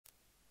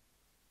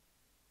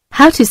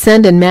How to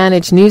send and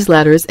manage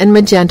newsletters in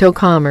Magento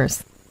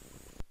Commerce.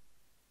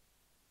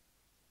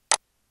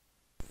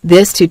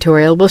 This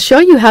tutorial will show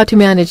you how to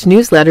manage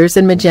newsletters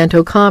in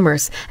Magento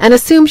Commerce and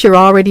assumes you're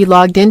already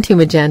logged into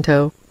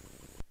Magento.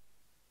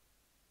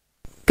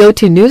 Go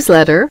to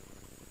Newsletter,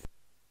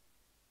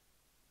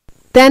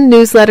 then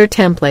Newsletter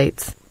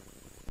Templates.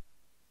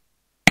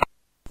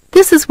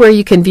 This is where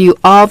you can view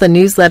all the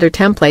newsletter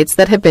templates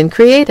that have been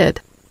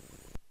created.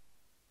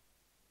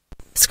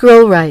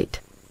 Scroll right.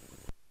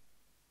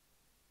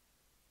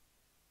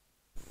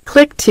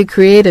 Click to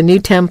create a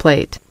new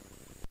template.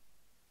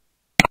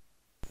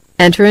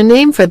 Enter a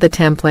name for the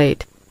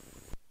template.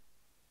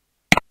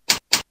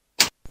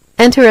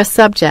 Enter a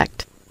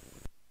subject.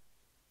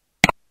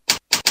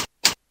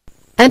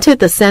 Enter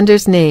the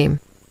sender's name.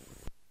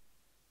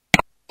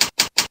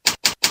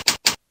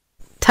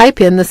 Type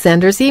in the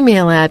sender's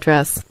email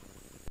address.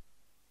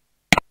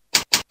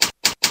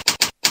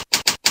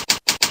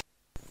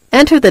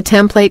 Enter the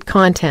template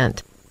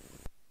content.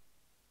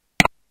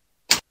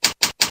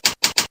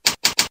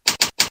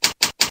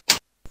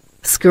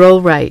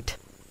 Scroll right.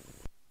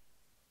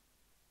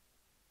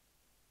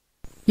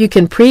 You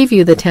can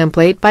preview the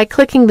template by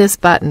clicking this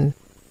button.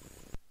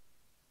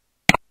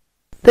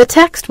 The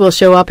text will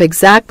show up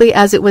exactly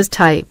as it was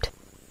typed.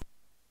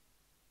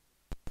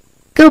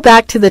 Go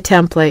back to the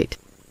template.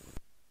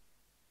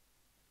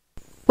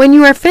 When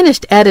you are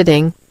finished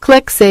editing,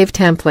 click Save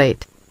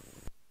Template.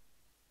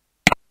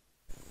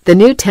 The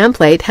new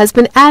template has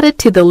been added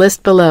to the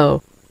list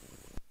below.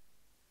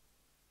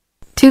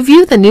 To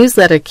view the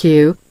newsletter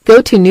queue,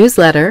 go to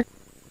Newsletter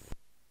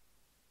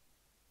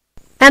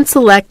and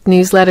select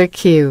Newsletter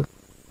Queue.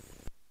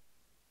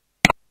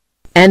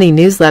 Any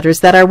newsletters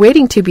that are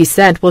waiting to be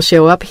sent will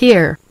show up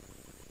here.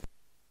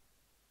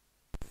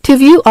 To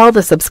view all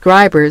the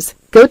subscribers,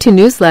 go to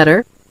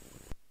Newsletter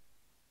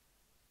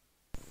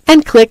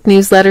and click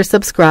Newsletter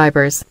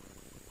Subscribers.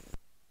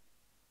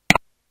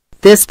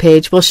 This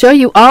page will show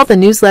you all the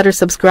newsletter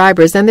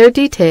subscribers and their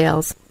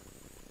details.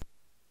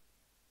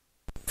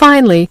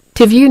 Finally,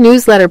 to view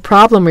newsletter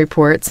problem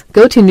reports,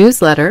 go to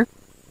Newsletter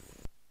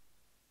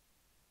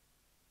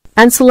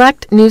and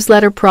select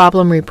Newsletter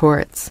Problem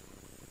Reports.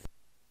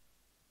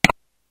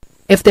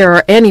 If there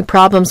are any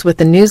problems with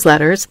the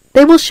newsletters,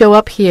 they will show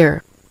up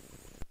here.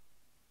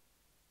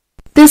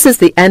 This is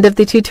the end of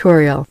the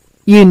tutorial.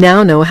 You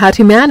now know how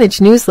to manage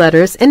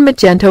newsletters in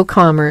Magento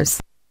Commerce.